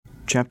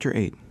Chapter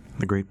 8,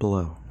 The Great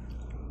Below.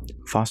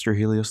 Foster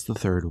Helios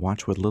III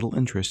watched with little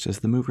interest as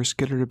the mover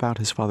skittered about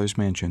his father's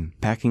mansion,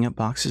 packing up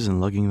boxes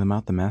and lugging them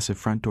out the massive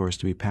front doors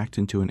to be packed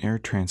into an air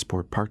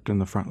transport parked on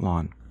the front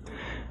lawn.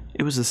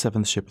 It was the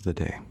seventh ship of the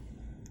day.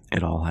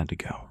 It all had to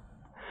go.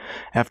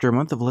 After a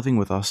month of living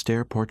with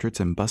austere portraits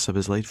and busts of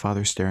his late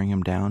father staring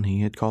him down,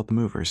 he had called the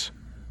movers.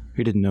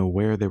 He didn't know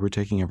where they were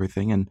taking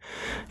everything, and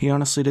he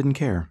honestly didn't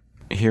care.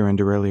 Here in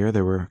Durelia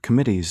there were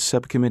committees,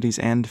 subcommittees,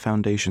 and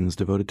foundations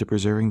devoted to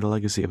preserving the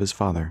legacy of his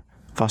father,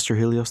 Foster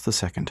Helios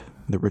II,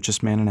 the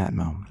richest man in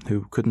Atmo,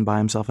 who couldn't buy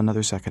himself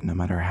another second no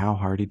matter how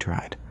hard he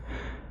tried.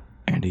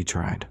 And he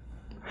tried.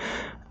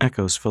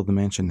 Echoes filled the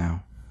mansion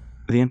now.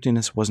 The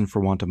emptiness wasn't for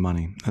want of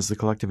money, as the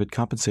collective had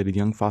compensated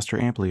young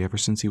Foster amply ever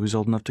since he was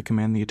old enough to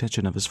command the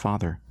attention of his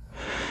father.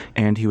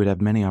 And he would have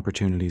many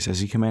opportunities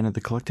as he commanded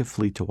the collective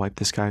fleet to wipe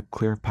the sky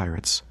clear of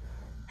pirates.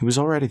 He was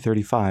already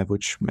 35,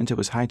 which meant it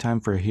was high time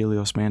for a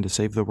Helios man to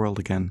save the world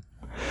again.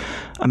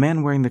 A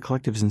man wearing the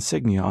collective's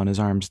insignia on his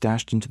arms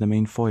dashed into the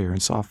main foyer and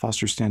saw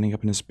Foster standing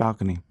up in his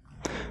balcony.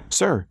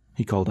 "Sir,"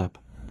 he called up.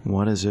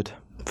 "What is it?"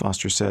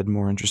 Foster said,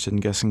 more interested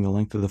in guessing the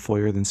length of the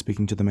foyer than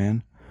speaking to the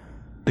man.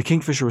 "The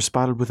Kingfisher was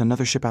spotted with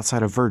another ship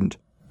outside of Verdant."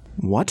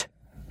 "What?"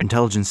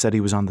 "Intelligence said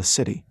he was on the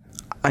city."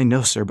 "I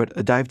know, sir, but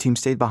a dive team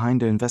stayed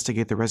behind to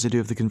investigate the residue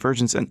of the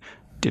convergence and—"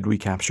 "Did we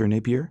capture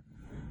Napier?"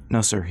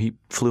 "No, sir. He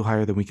flew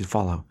higher than we could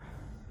follow."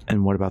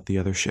 "And what about the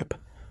other ship?"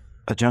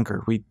 "A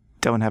junker. We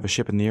don't have a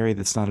ship in the area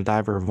that's not a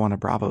diver of one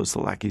of Bravo's," the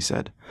lackey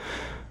said.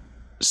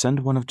 "Send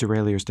one of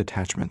Durelia's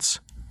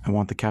detachments. I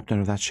want the captain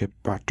of that ship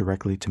brought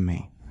directly to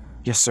me."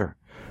 "Yes, sir."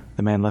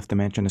 The man left the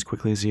mansion as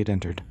quickly as he had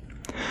entered.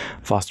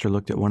 Foster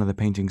looked at one of the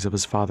paintings of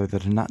his father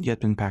that had not yet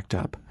been packed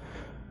up.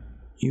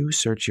 "You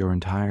search your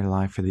entire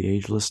life for the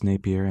ageless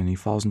Napier, and he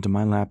falls into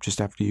my lap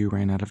just after you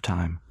ran out of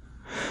time.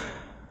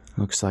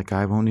 Looks like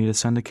I won't need a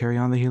son to carry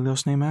on the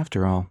Helios name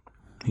after all,"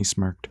 he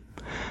smirked.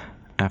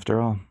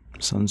 "After all,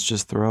 sons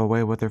just throw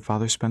away what their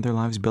fathers spent their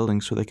lives building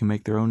so they can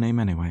make their own name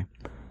anyway.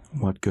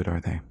 What good are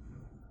they?"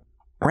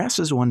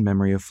 Rass's one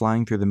memory of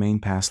flying through the main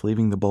pass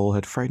leaving the bowl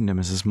had frightened him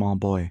as a small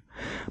boy,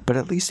 but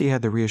at least he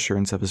had the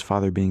reassurance of his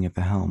father being at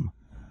the helm.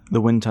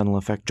 The wind tunnel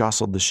effect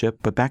jostled the ship,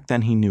 but back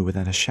then he knew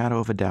without a shadow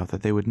of a doubt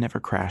that they would never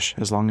crash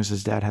as long as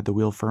his dad had the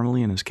wheel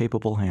firmly in his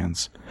capable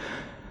hands.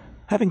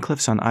 Having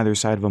cliffs on either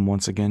side of him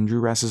once again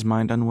drew Rass's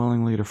mind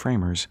unwillingly to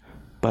Framers,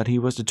 but he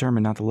was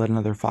determined not to let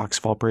another fox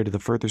fall prey to the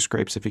further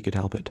scrapes if he could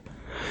help it.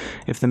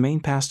 If the main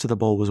pass to the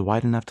bowl was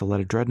wide enough to let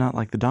a dreadnought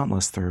like the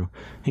Dauntless through,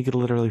 he could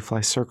literally fly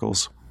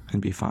circles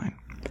and be fine.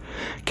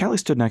 Callie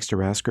stood next to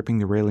Rass, gripping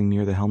the railing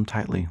near the helm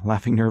tightly,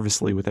 laughing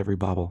nervously with every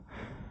bobble.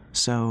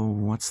 "So,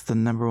 what's the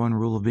number one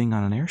rule of being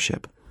on an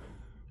airship?"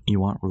 "You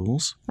want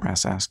rules?"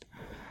 Rass asked.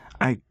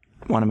 "I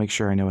want to make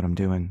sure I know what I'm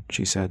doing,"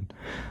 she said.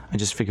 "I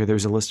just figured there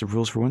was a list of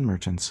rules for wind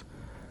merchants."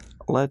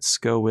 "Let's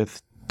go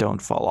with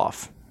don't fall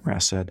off,"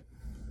 Rass said.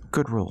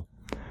 "Good rule."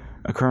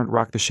 A current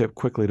rocked the ship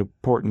quickly to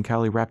port, and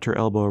Callie wrapped her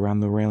elbow around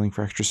the railing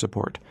for extra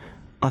support.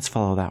 "Let's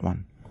follow that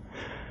one."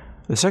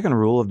 "The second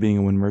rule of being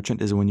a wind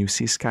merchant is when you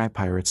see sky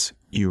pirates,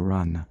 you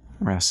run,"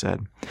 Rass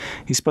said.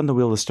 He spun the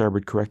wheel to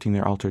starboard, correcting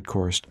their altered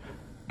course.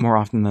 More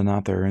often than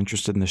not, they were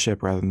interested in the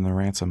ship rather than the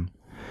ransom.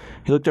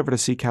 He looked over to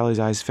see Callie's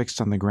eyes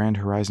fixed on the grand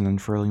horizon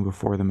unfurling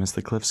before them as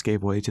the cliffs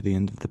gave way to the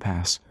end of the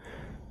pass.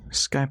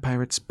 "Sky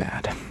pirates,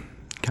 bad.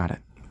 Got it,"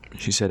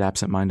 she said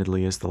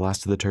absent-mindedly as the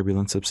last of the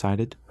turbulence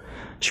subsided.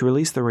 She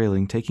released the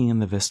railing, taking in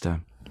the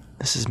vista.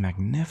 "This is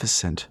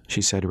magnificent,"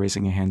 she said,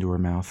 raising a hand to her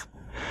mouth.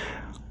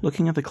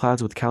 Looking at the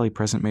clouds with Callie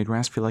present made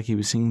Rass feel like he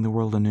was seeing the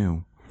world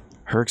anew.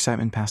 Her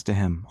excitement passed to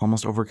him,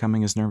 almost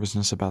overcoming his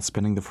nervousness about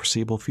spending the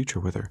foreseeable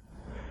future with her.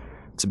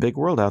 "It's a big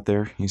world out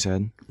there," he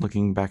said,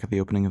 looking back at the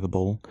opening of the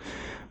bowl.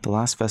 The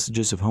last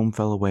vestiges of home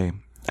fell away,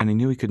 and he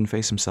knew he couldn't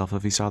face himself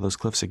if he saw those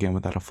cliffs again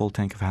without a full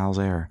tank of Hal's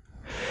air.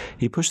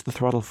 He pushed the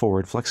throttle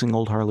forward, flexing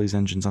old Harley's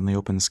engines on the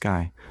open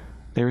sky.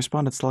 They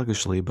responded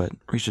sluggishly, but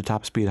reached a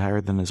top speed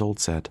higher than his old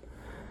set.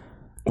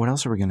 "What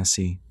else are we going to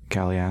see?"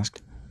 Callie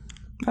asked.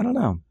 "I don't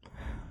know.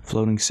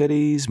 Floating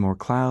cities, more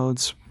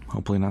clouds,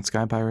 hopefully not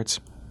sky pirates."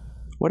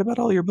 "What about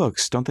all your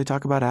books? Don't they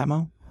talk about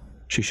Atmo?"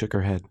 She shook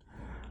her head.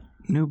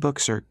 "New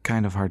books are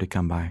kind of hard to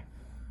come by."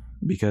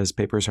 "Because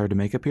paper is hard to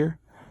make up here?"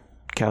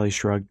 Callie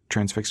shrugged,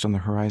 transfixed on the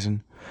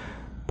horizon.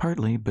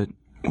 "Partly, but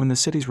when the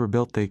cities were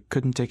built, they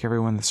couldn't take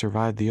everyone that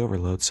survived the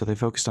overload, so they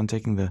focused on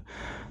taking the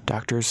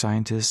doctors,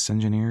 scientists,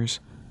 engineers,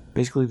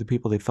 basically the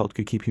people they felt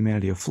could keep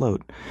humanity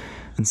afloat.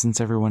 And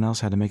since everyone else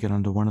had to make it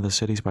onto one of the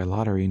cities by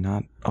lottery,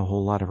 not a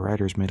whole lot of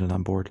writers made it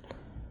on board."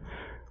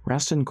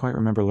 Rass didn't quite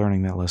remember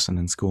learning that lesson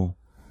in school.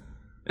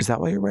 "Is that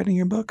why you're writing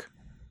your book?"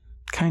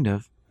 "Kind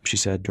of," she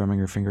said, drumming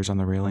her fingers on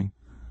the railing.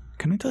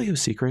 "Can I tell you a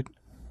secret?"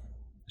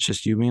 "It's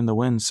just you, me, and the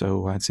wind,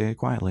 so I'd say it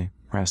quietly,"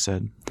 Rass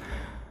said.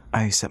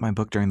 "I set my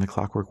book during the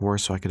Clockwork War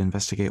so I could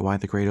investigate why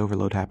the Great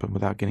Overload happened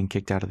without getting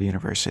kicked out of the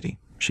university,"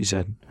 she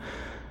said.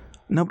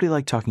 Nobody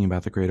liked talking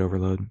about the Great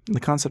Overload. The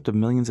concept of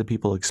millions of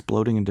people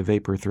exploding into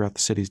vapor throughout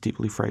the cities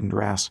deeply frightened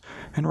Rass,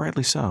 and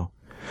rightly so.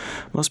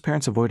 Most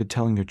parents avoided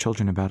telling their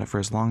children about it for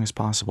as long as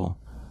possible.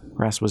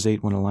 Rast was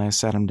 8 when Elias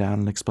sat him down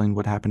and explained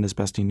what happened as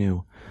best he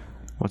knew.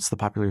 What's the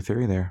popular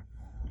theory there?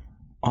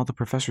 All the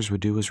professors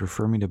would do was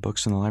refer me to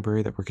books in the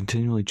library that were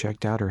continually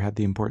checked out or had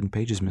the important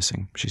pages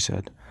missing, she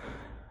said.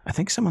 I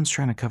think someone's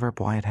trying to cover up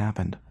why it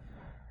happened.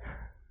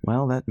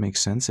 Well, that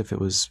makes sense. If it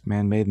was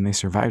man-made and they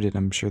survived it,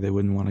 I'm sure they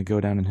wouldn't want to go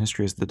down in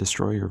history as the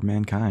destroyer of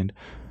mankind,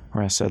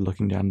 Rast said,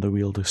 looking down the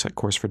wheel to set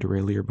course for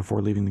Derailleur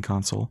before leaving the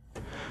console.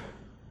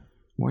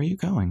 Where are you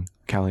going?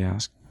 Callie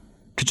asked.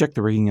 To check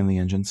the rigging and the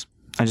engines.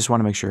 I just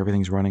want to make sure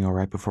everything's running all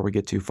right before we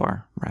get too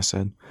far, Rast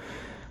said.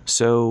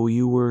 So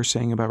you were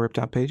saying about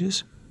ripped-out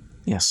pages?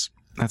 Yes,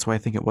 that's why I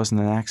think it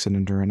wasn't an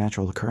accident or a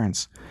natural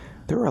occurrence.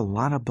 There were a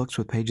lot of books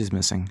with pages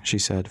missing, she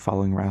said,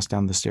 following Rast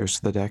down the stairs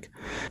to the deck.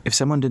 If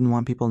someone didn't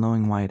want people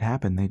knowing why it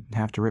happened, they'd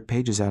have to rip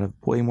pages out of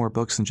way more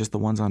books than just the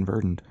ones on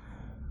Verdant.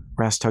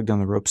 Rast tugged on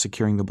the rope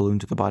securing the balloon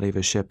to the body of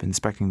his ship,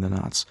 inspecting the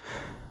knots.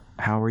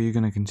 How are you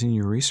going to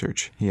continue your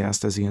research? He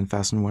asked as he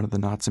unfastened one of the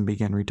knots and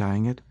began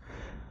retying it.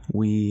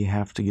 We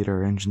have to get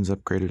our engines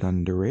upgraded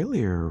on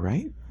Derailleur,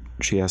 right?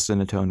 She asked in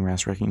a tone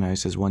Rast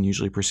recognized as one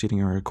usually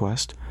preceding a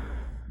request.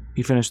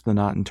 He finished the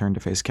knot and turned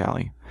to face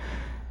Callie.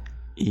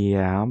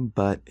 Yeah,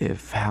 but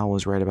if Hal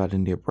was right about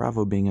India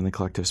Bravo being in the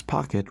Collective's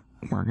pocket,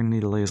 we're going to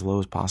need to lay as low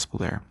as possible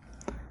there.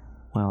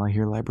 Well, I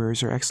hear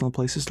libraries are excellent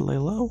places to lay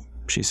low,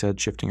 she said,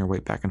 shifting her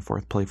weight back and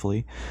forth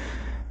playfully.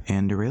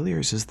 And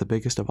Derailleur's is the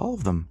biggest of all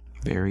of them.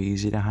 Very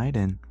easy to hide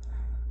in.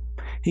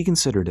 He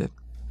considered it.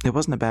 It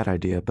wasn't a bad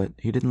idea, but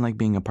he didn't like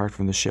being apart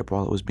from the ship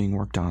while it was being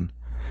worked on.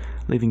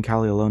 Leaving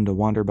Callie alone to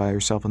wander by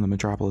herself in the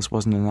metropolis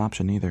wasn't an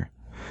option either.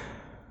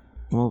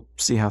 We'll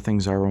see how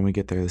things are when we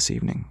get there this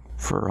evening.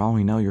 For all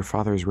we know, your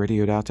father has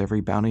radioed out to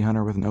every bounty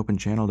hunter with an open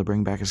channel to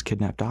bring back his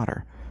kidnapped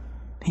daughter.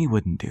 He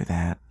wouldn't do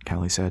that,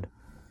 Callie said.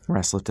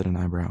 Rast lifted an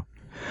eyebrow.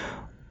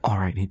 All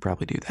right, he'd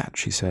probably do that,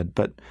 she said,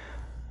 but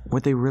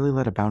would they really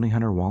let a bounty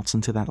hunter waltz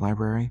into that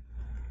library?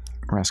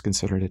 Rast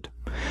considered it.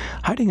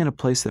 Hiding in a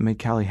place that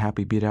made Callie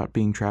happy beat out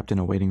being trapped in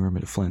a waiting room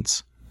at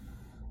Flint's.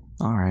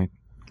 All right,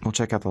 we'll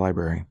check out the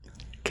library.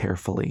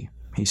 Carefully,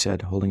 he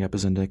said, holding up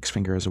his index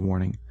finger as a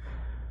warning.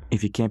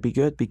 If you can't be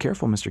good, be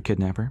careful, Mr.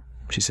 Kidnapper,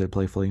 she said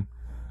playfully.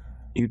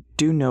 You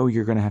do know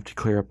you're going to have to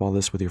clear up all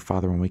this with your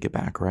father when we get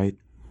back, right?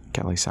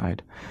 Callie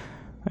sighed.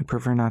 I'd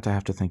prefer not to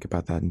have to think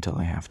about that until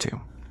I have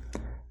to.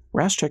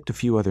 Rast checked a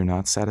few other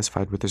knots,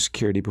 satisfied with their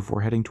security,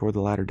 before heading toward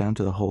the ladder down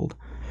to the hold.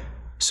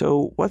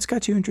 So, what's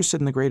got you interested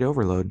in the Great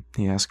Overload?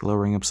 He asked,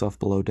 lowering himself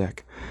below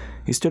deck.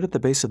 He stood at the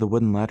base of the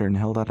wooden ladder and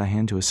held out a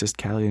hand to assist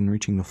Callie in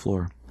reaching the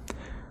floor.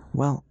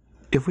 Well,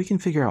 if we can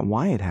figure out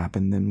why it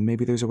happened, then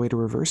maybe there's a way to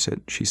reverse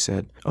it, she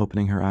said,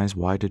 opening her eyes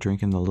wide to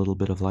drink in the little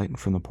bit of light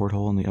from the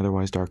porthole in the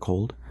otherwise dark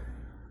hold.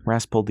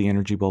 Rast pulled the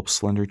energy bulb's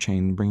slender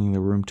chain, bringing the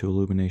room to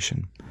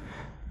illumination.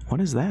 What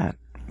is that?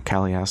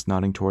 Callie asked,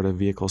 nodding toward a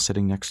vehicle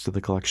sitting next to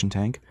the collection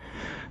tank.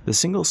 The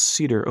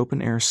single-seater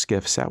open-air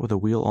skiff sat with a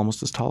wheel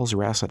almost as tall as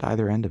Rast at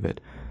either end of it,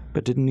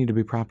 but didn't need to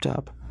be propped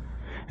up.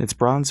 Its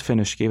bronze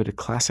finish gave it a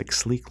classic,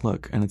 sleek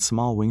look, and its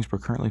small wings were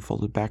currently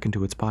folded back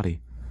into its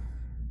body.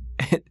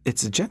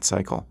 It's a jet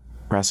cycle,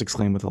 Rast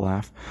exclaimed with a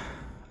laugh.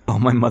 Oh,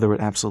 my mother would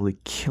absolutely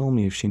kill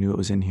me if she knew it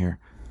was in here.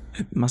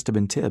 It must have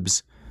been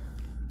Tibbs.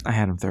 I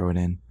had him throw it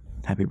in.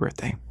 Happy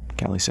birthday,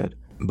 Callie said.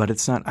 But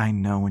it's not I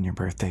know when your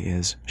birthday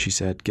is, she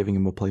said, giving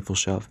him a playful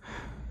shove.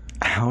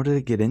 How did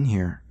it get in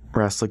here?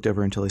 Rast looked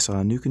over until he saw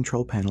a new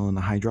control panel and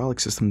a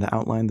hydraulic system that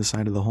outlined the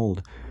side of the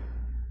hold.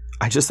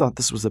 I just thought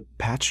this was a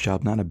patch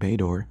job, not a bay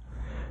door.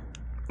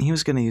 He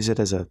was going to use it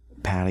as a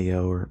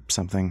patio or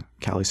something,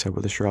 Callie said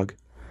with a shrug.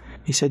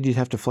 He said you'd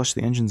have to flush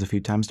the engines a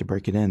few times to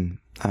break it in.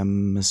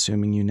 I'm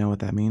assuming you know what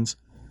that means?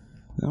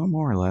 No,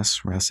 more or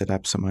less, Rast said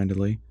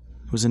absent-mindedly.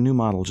 It was a new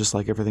model, just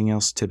like everything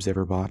else Tibbs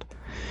ever bought.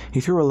 He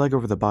threw a leg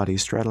over the body,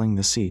 straddling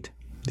the seat.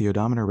 The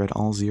odometer read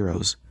all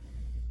zeros.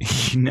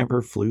 He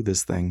never flew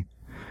this thing.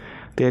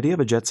 The idea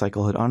of a jet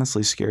cycle had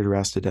honestly scared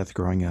Rast to death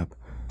growing up.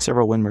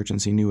 Several wind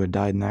merchants he knew had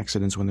died in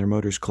accidents when their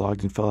motors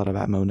clogged and fell out of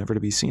atmo, never to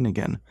be seen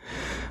again.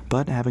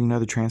 But having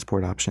another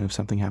transport option if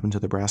something happened to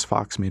the Brass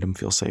Fox made him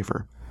feel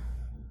safer.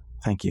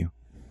 Thank you,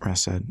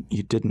 Rast said.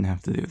 You didn't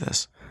have to do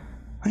this.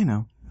 I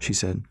know, she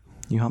said.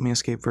 You helped me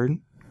escape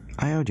Verdant?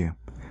 I owed you.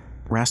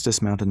 Rast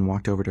dismounted and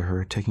walked over to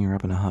her, taking her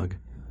up in a hug.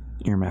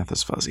 Your math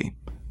is fuzzy.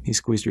 He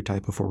squeezed her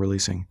tight before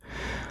releasing.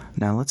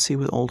 Now let's see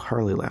what old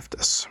Harley left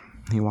us.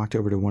 He walked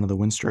over to one of the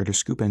Windstrider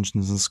scoop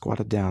engines and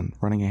squatted down,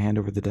 running a hand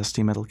over the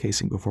dusty metal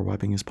casing before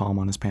wiping his palm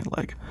on his pant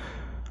leg.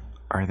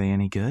 Are they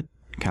any good?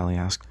 Callie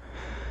asked.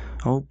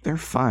 Oh, they're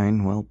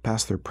fine. Well,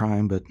 past their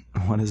prime, but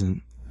what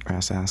isn't?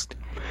 Rast asked.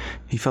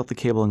 He felt the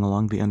cabling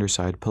along the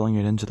underside, pulling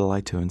it into the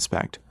light to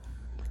inspect.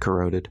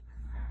 Corroded.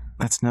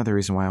 That's another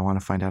reason why I want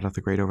to find out if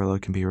the Great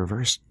Overload can be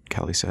reversed,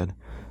 Callie said.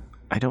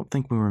 I don't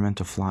think we were meant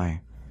to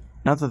fly.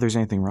 Not that there's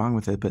anything wrong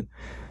with it, but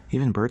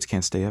even birds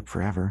can't stay up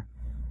forever.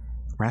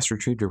 Rast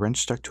retrieved a wrench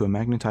stuck to a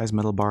magnetized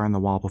metal bar on the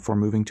wall before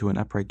moving to an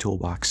upright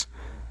toolbox.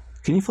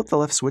 Can you flip the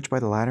left switch by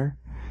the ladder?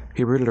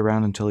 He rooted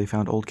around until he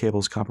found old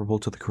cables comparable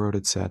to the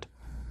corroded set.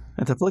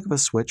 At the flick of a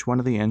switch, one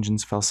of the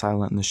engines fell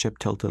silent and the ship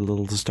tilted a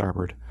little to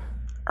starboard.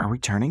 Are we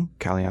turning?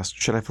 Callie asked.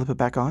 Should I flip it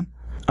back on?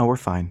 Oh, we're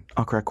fine.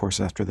 I'll correct course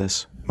after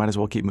this. Might as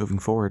well keep moving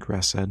forward,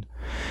 Ras said.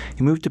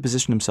 He moved to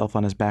position himself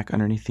on his back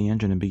underneath the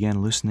engine and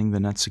began loosening the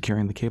nuts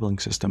securing the cabling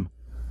system.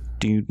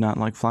 Do you not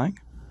like flying?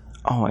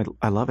 Oh,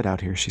 I love it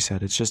out here, she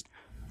said. It's just...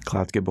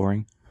 Clouds get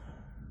boring?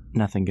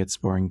 Nothing gets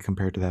boring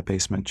compared to that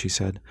basement, she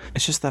said.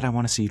 It's just that I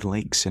want to see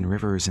lakes and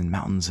rivers and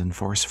mountains and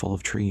forests full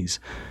of trees.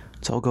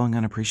 It's all going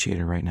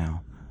unappreciated right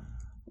now.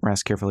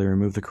 Ras carefully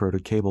removed the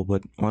corroded cable,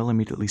 but oil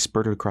immediately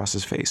spurted across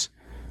his face.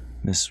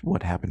 This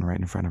would happen right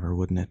in front of her,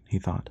 wouldn't it? He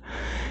thought.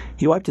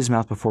 He wiped his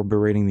mouth before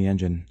berating the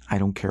engine. I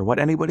don't care what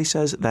anybody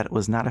says, that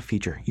was not a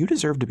feature. You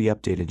deserve to be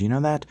updated, you know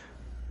that?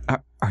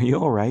 Are you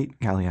all right?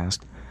 Callie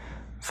asked.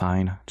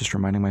 Fine, just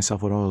reminding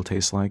myself what oil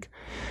tastes like.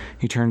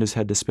 He turned his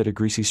head to spit a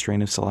greasy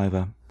strain of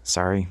saliva.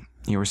 Sorry,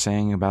 you were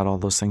saying about all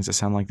those things that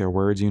sound like they're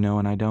words you know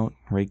and I don't?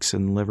 Rakes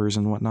and livers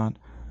and whatnot?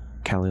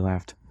 Callie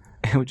laughed.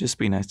 It would just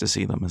be nice to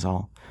see them, is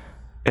all.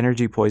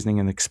 Energy poisoning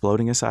and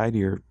exploding aside,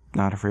 you're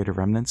not afraid of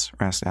remnants?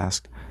 Ras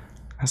asked.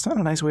 That's not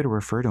a nice way to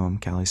refer to them,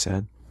 Callie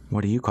said.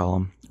 What do you call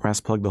them? Ras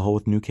plugged the hole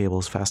with new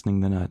cables, fastening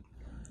the nut.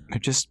 They're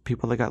just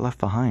people that got left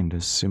behind,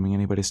 assuming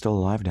anybody's still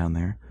alive down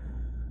there.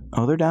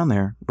 Oh, they're down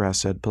there, Ras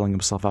said, pulling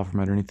himself out from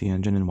underneath the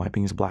engine and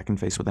wiping his blackened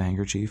face with a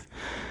handkerchief.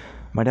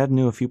 My dad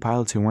knew a few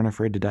pilots who weren't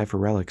afraid to die for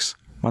relics.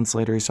 Months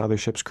later, he saw their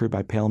ships crewed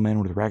by pale men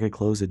with ragged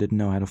clothes that didn't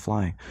know how to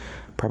fly.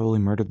 Probably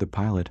murdered the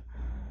pilot.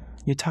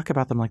 You talk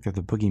about them like they're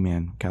the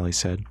boogeyman, Callie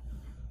said.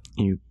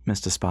 You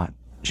missed a spot.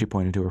 She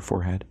pointed to her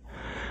forehead.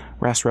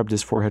 Ras rubbed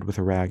his forehead with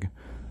a rag.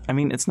 I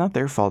mean, it's not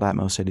their fault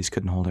Atmos cities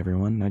couldn't hold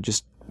everyone. I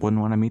just wouldn't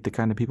want to meet the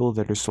kind of people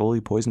that are slowly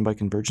poisoned by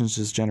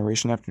convergences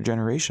generation after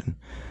generation.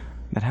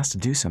 That has to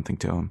do something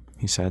to them,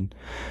 he said.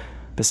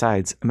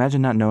 Besides,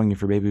 imagine not knowing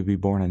if your baby would be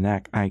born a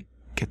neck. I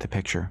get the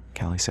picture,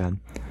 Callie said.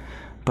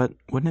 But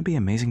wouldn't it be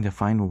amazing to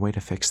find a way to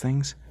fix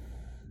things?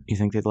 You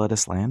think they'd let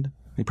us land?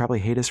 They'd probably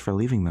hate us for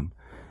leaving them.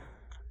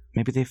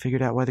 Maybe they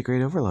figured out why the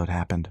Great Overload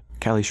happened.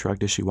 Callie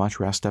shrugged as she watched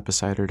Ras step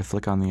beside her to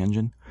flick on the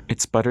engine.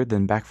 It sputtered,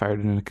 then backfired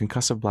in a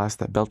concussive blast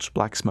that belched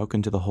black smoke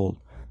into the hold.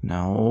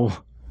 No.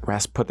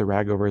 Ras put the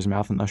rag over his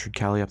mouth and ushered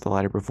Callie up the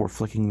ladder before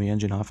flicking the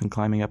engine off and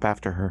climbing up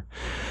after her.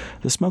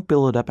 The smoke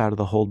billowed up out of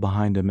the hold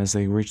behind him as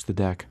they reached the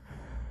deck.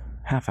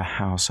 Half a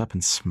house up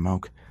in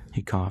smoke,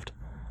 he coughed.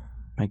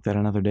 Make that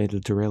another day to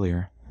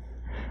derailleur.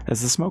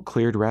 As the smoke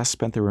cleared, Ras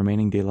spent the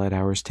remaining daylight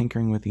hours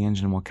tinkering with the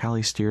engine while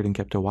Callie steered and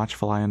kept a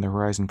watchful eye on the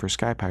horizon for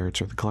sky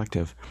pirates or the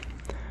collective.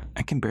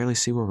 I can barely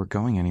see where we're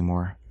going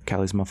anymore,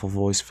 Callie's muffled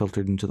voice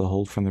filtered into the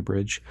hold from the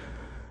bridge.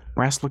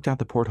 Ras looked out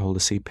the porthole to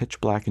see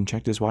pitch black and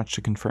checked his watch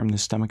to confirm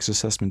his stomach's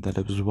assessment that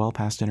it was well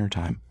past dinner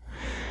time.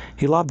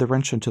 He lobbed the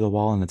wrench into the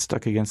wall and it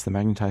stuck against the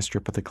magnetized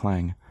strip with a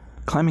clang.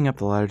 Climbing up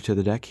the ladder to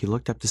the deck, he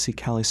looked up to see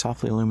Callie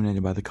softly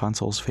illuminated by the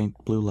console's faint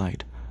blue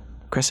light.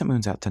 Crescent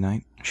moon's out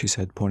tonight, she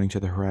said, pointing to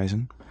the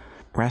horizon.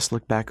 Ras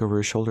looked back over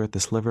his shoulder at the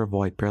sliver of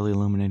white barely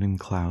illuminating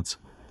the clouds.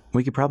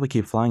 We could probably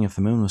keep flying if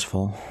the moon was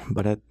full,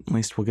 but at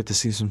least we'll get to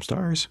see some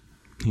stars.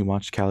 He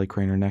watched Callie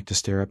crane her neck to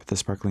stare up at the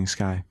sparkling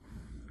sky.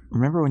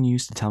 Remember when you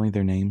used to tell me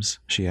their names?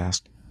 She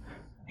asked.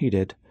 He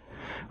did.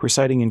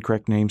 Reciting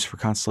incorrect names for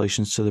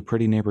constellations to the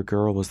pretty neighbor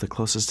girl was the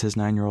closest his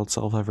 9-year-old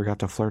self ever got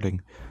to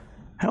flirting.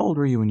 How old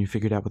were you when you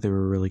figured out what they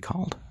were really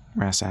called?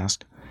 Ras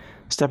asked.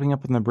 Stepping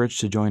up on the bridge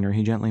to join her,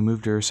 he gently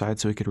moved to her side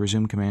so he could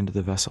resume command of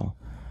the vessel.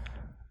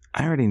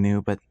 I already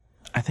knew, but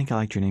I think I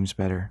liked your names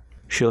better.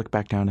 She looked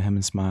back down at him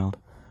and smiled.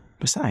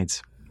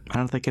 Besides, I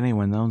don't think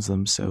anyone owns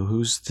them, so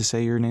who's to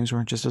say your names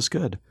weren't just as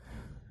good?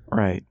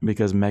 Right,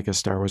 because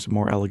Megastar was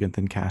more elegant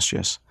than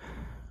Cassius.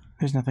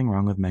 There's nothing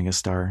wrong with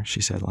Megastar,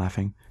 she said,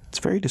 laughing. It's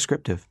very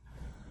descriptive.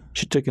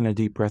 She took in a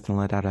deep breath and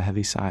let out a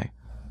heavy sigh.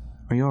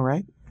 Are you all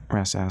right?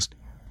 Ras asked.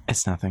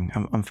 It's nothing.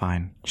 I'm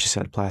fine, she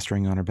said,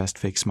 plastering on her best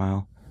fake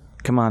smile.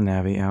 Come on,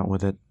 Navi, out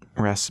with it.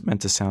 Ras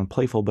meant to sound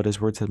playful, but his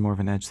words had more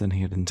of an edge than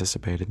he had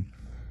anticipated.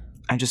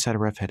 I just had a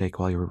rough headache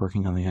while you were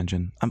working on the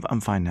engine.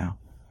 I'm fine now.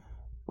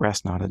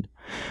 Ras nodded.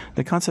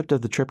 The concept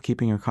of the trip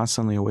keeping her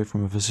constantly away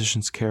from a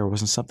physician's care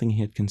wasn't something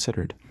he had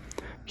considered.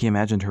 He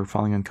imagined her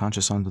falling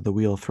unconscious onto the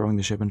wheel, throwing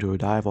the ship into a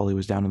dive while he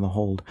was down in the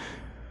hold.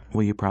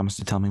 Will you promise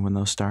to tell me when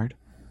those start?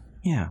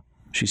 Yeah,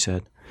 she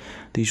said.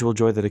 The usual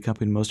joy that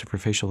accompanied most of her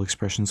facial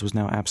expressions was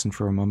now absent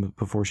for a moment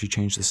before she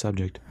changed the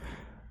subject.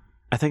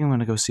 I think I'm going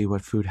to go see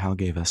what food Hal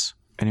gave us.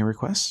 Any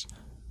requests?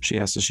 She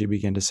asked as she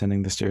began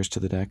descending the stairs to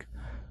the deck.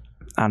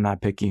 I'm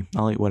not picky.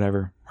 I'll eat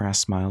whatever, Ras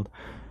smiled.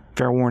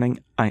 Fair warning,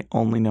 I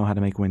only know how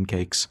to make wind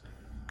cakes.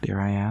 Dare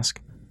I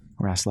ask?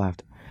 Ras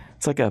laughed.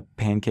 It's like a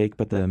pancake,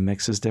 but the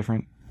mix is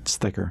different. It's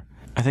thicker.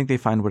 I think they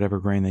find whatever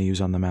grain they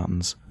use on the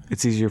mountains.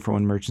 It's easier for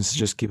wind merchants to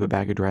just keep a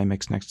bag of dry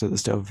mix next to the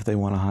stove if they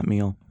want a hot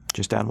meal.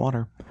 Just add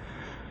water.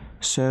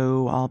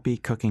 So I'll be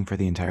cooking for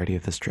the entirety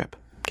of this trip,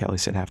 Callie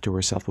said half to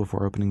herself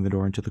before opening the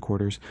door into the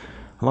quarters.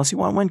 Unless you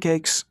want wind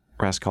cakes,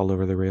 Ras called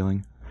over the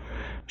railing.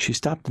 She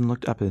stopped and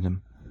looked up at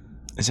him.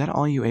 Is that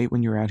all you ate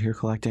when you were out here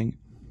collecting?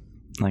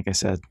 Like I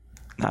said,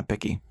 not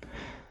picky.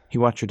 He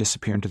watched her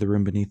disappear into the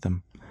room beneath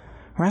them.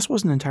 Ras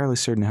wasn't entirely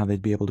certain how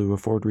they'd be able to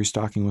afford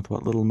restocking with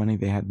what little money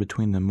they had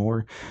between them,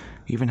 or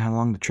even how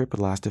long the trip would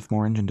last if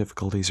more engine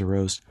difficulties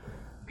arose.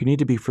 He'd need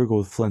to be frugal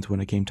with Flint when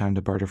it came time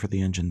to barter for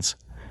the engines.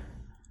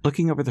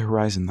 Looking over the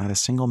horizon, not a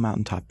single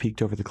mountaintop peeked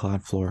over the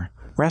cloud floor.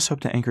 Ras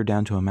hoped to anchor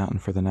down to a mountain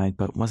for the night,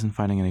 but wasn't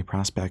finding any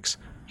prospects.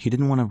 He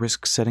didn't want to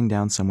risk setting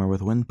down somewhere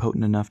with wind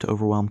potent enough to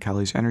overwhelm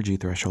Callie's energy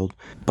threshold,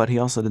 but he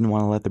also didn't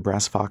want to let the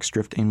Brass Fox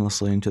drift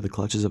aimlessly into the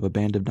clutches of a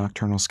band of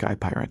nocturnal sky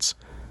pirates.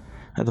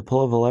 At the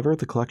pull of a lever,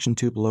 the collection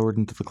tube lowered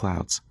into the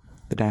clouds.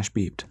 The dash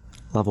beeped.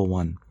 Level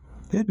 1.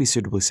 They'd be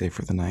suitably safe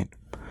for the night.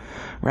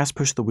 Ras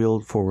pushed the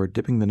wheel forward,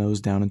 dipping the nose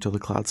down until the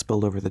cloud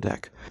spilled over the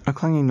deck. A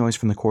clanging noise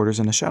from the quarters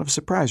and a shout of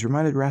surprise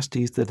reminded Ras to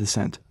ease the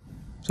descent.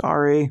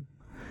 "Sorry."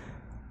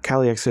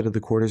 Callie exited the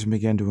quarters and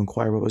began to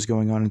inquire what was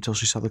going on until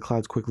she saw the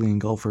clouds quickly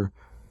engulf her.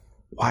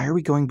 "Why are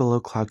we going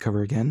below cloud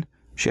cover again?"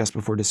 she asked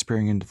before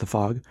disappearing into the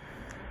fog.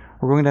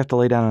 "We're going to have to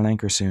lay down an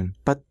anchor soon.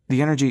 But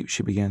the energy,"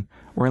 she began.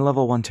 "We're in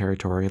level 1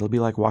 territory. It'll be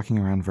like walking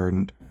around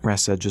Verdant,"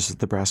 Ras said just as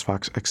the Brass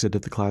Fox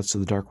exited the clouds to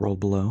the dark world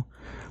below.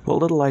 What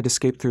little light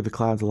escaped through the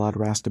clouds allowed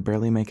Ras to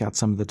barely make out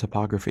some of the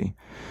topography.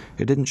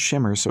 It didn't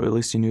shimmer, so at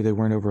least he knew they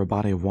weren't over a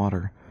body of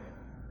water.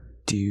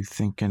 "Do you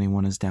think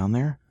anyone is down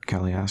there?"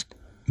 Callie asked.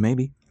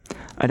 "Maybe.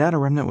 I doubt a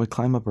remnant would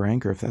climb up our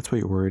anchor if that's what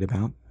you're worried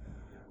about."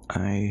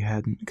 "I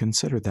hadn't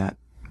considered that,"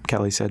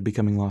 Callie said,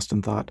 becoming lost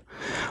in thought.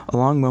 A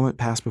long moment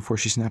passed before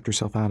she snapped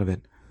herself out of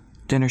it.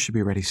 "Dinner should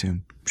be ready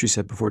soon," she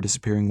said before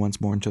disappearing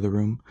once more into the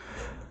room.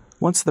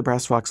 Once the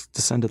Brass Fox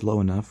descended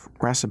low enough,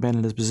 Ras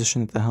abandoned his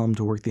position at the helm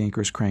to work the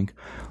anchor's crank,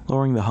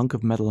 lowering the hunk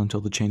of metal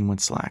until the chain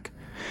went slack.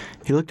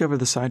 He looked over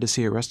the side to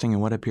see it resting in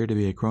what appeared to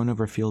be a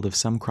grown-over field of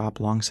some crop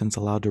long since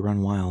allowed to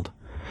run wild.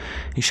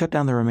 He shut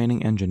down the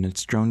remaining engine,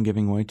 its drone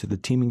giving way to the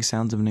teeming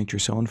sounds of nature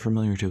so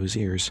unfamiliar to his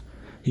ears.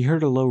 He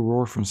heard a low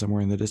roar from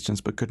somewhere in the distance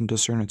but couldn't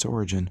discern its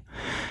origin.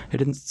 It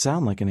didn't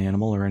sound like an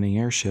animal or any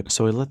airship,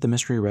 so he let the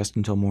mystery rest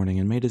until morning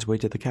and made his way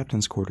to the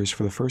captain's quarters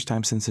for the first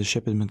time since his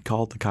ship had been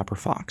called the Copper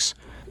Fox.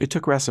 It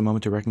took Ras a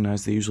moment to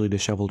recognize the usually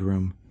disheveled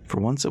room.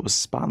 For once it was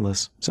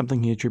spotless,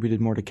 something he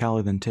attributed more to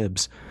Callie than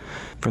Tibbs.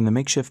 From the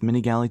makeshift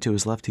mini-galley to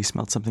his left he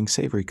smelled something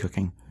savory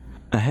cooking.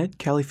 Ahead,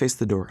 Callie faced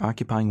the door,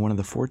 occupying one of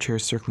the 4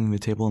 chairs circling the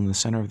table in the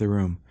center of the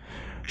room.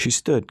 She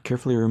stood,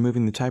 carefully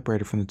removing the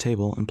typewriter from the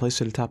table, and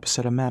placed it atop a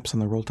set of maps on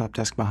the roll-top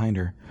desk behind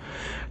her.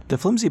 The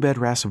flimsy bed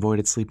Ras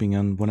avoided sleeping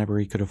on whenever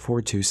he could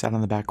afford to sat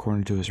on the back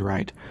corner to his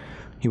right.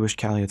 He wished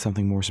Callie had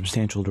something more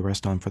substantial to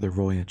rest on for their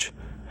voyage.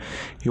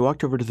 He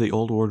walked over to the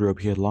old wardrobe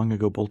he had long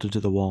ago bolted to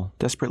the wall,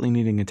 desperately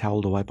needing a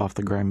towel to wipe off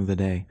the grime of the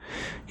day.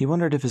 He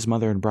wondered if his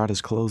mother had brought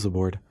his clothes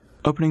aboard.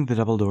 Opening the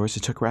double doors,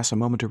 it took Ras a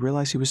moment to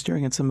realize he was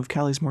staring at some of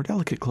Callie's more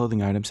delicate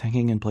clothing items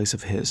hanging in place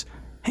of his.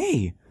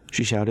 "Hey!"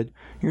 she shouted.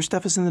 "Your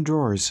stuff is in the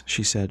drawers,"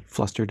 she said,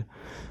 flustered.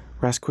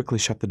 Ras quickly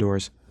shut the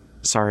doors.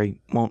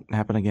 "Sorry, won't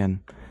happen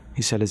again,"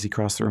 he said as he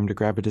crossed the room to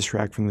grab a dish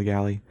rag from the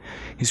galley.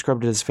 He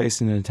scrubbed at his face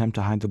in an attempt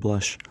to hide the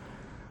blush.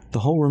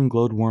 The whole room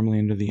glowed warmly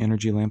under the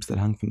energy lamps that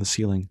hung from the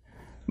ceiling.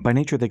 By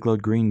nature they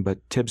glowed green,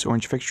 but Tibbs'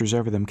 orange fixtures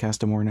over them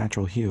cast a more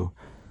natural hue.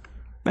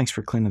 "Thanks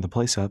for cleaning the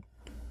place up."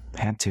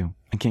 "Had to.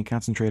 I can't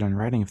concentrate on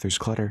writing if there's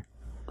clutter."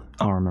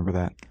 "I'll remember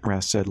that,"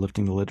 Ras said,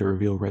 lifting the lid to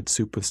reveal red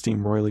soup with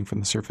steam roiling from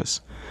the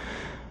surface.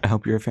 "I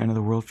hope you're a fan of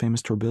the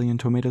world-famous tourbillon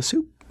tomato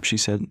soup," she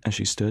said as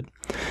she stood.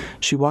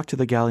 She walked to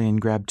the galley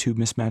and grabbed 2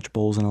 mismatched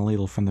bowls and a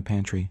ladle from the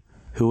pantry.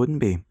 "Who wouldn't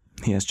be?"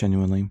 he asked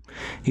genuinely.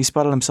 He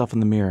spotted himself in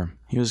the mirror.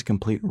 He was a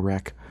complete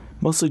wreck.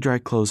 Mostly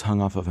dried clothes hung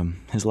off of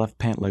him. His left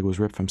pant leg was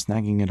ripped from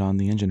snagging it on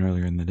the engine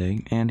earlier in the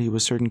day, and he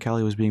was certain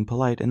Callie was being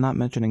polite and not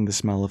mentioning the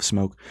smell of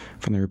smoke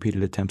from the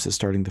repeated attempts at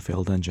starting the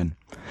failed engine.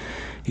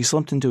 He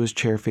slumped into his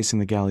chair facing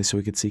the galley so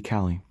he could see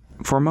Callie.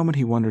 For a moment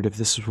he wondered if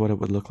this was what it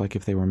would look like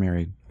if they were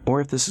married, or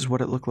if this is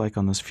what it looked like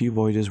on those few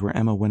voyages where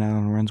Emma went out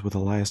on runs with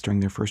Elias during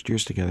their first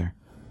years together.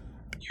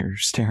 "You're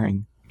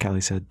staring,"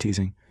 Callie said,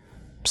 teasing.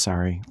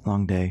 "Sorry,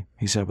 long day,"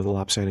 he said with a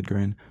lopsided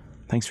grin.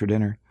 "Thanks for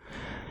dinner."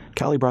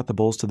 Callie brought the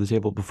bowls to the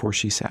table before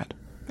she sat.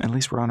 "At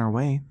least we're on our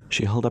way."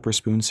 She held up her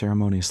spoon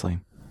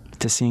ceremoniously.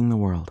 "To seeing the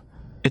world."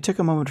 It took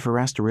a moment for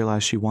Ras to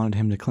realize she wanted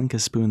him to clink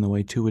his spoon the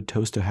way 2 would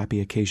toast a happy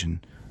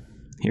occasion.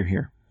 "Here,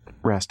 here."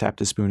 Ras tapped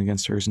his spoon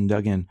against hers and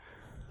dug in.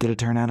 "Did it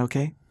turn out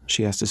okay?"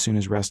 she asked as soon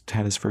as Ras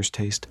had his first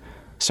taste.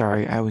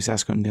 "Sorry, I always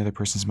ask when the other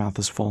person's mouth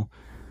is full."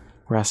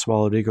 Ras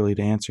swallowed eagerly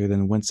to answer,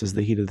 then winced as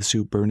the heat of the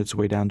soup burned its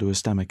way down to his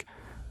stomach.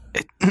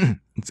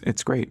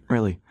 It's great,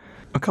 really."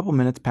 A couple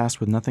minutes passed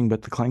with nothing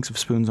but the clanks of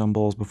spoons on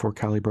bowls before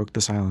Callie broke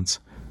the silence.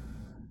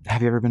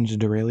 "Have you ever been to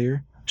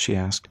Derailleur?" she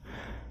asked.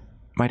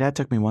 "My dad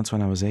took me once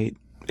when I was 8.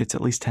 It's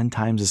at least 10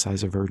 times the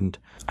size of Verdant.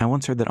 I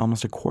once heard that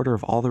almost a quarter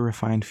of all the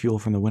refined fuel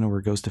from the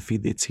Winnower goes to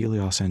feed its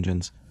Helios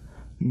engines."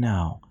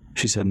 "No,"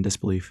 she said in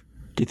disbelief.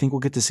 "Do you think we'll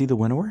get to see the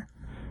Winnower?"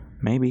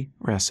 "Maybe,"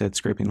 Ras said,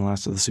 scraping the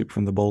last of the soup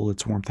from the bowl,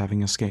 its warmth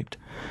having escaped.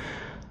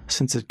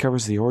 "Since it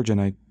covers the origin,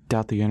 I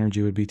doubt the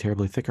energy would be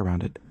terribly thick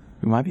around it.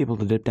 We might be able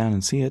to dip down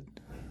and see it."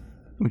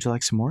 "Would you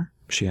like some more?"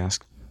 she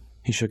asked.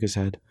 He shook his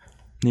head.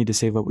 "Need to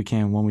save what we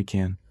can when we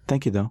can.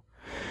 Thank you, though."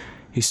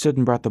 He stood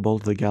and brought the bowl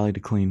to the galley to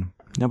clean.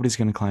 "Nobody's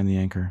going to climb the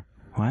anchor."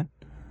 "What?"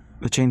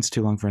 The chain's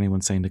too long for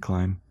anyone sane to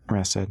climb,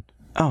 Ras said.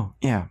 Oh,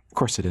 yeah, of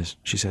course it is,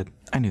 she said.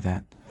 I knew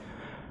that.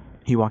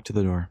 He walked to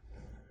the door.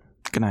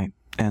 Good night,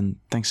 and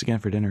thanks again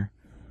for dinner.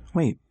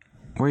 Wait,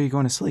 where are you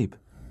going to sleep?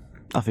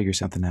 I'll figure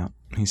something out,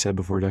 he said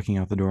before ducking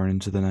out the door and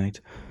into the night.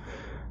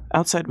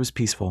 Outside was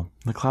peaceful.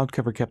 The cloud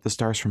cover kept the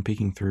stars from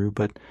peeking through,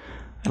 but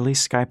at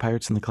least Sky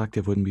Pirates and the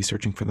Collective wouldn't be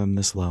searching for them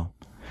this low.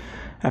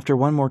 After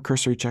one more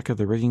cursory check of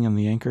the rigging and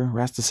the anchor,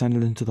 Ras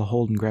descended into the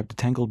hold and grabbed a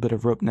tangled bit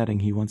of rope netting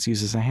he once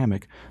used as a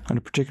hammock on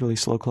a particularly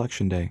slow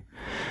collection day.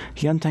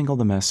 He untangled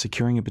the mess,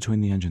 securing it between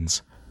the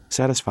engines.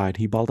 Satisfied,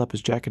 he balled up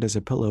his jacket as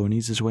a pillow and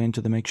eased his way into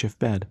the makeshift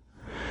bed.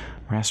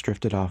 Ras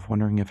drifted off,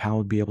 wondering if Hal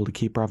would be able to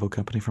keep Bravo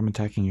Company from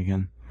attacking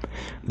again.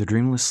 The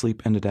dreamless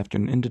sleep ended after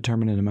an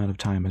indeterminate amount of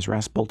time as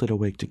Ras bolted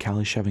awake to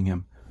Callie shoving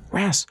him.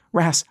 Ras!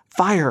 Ras!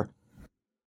 Fire!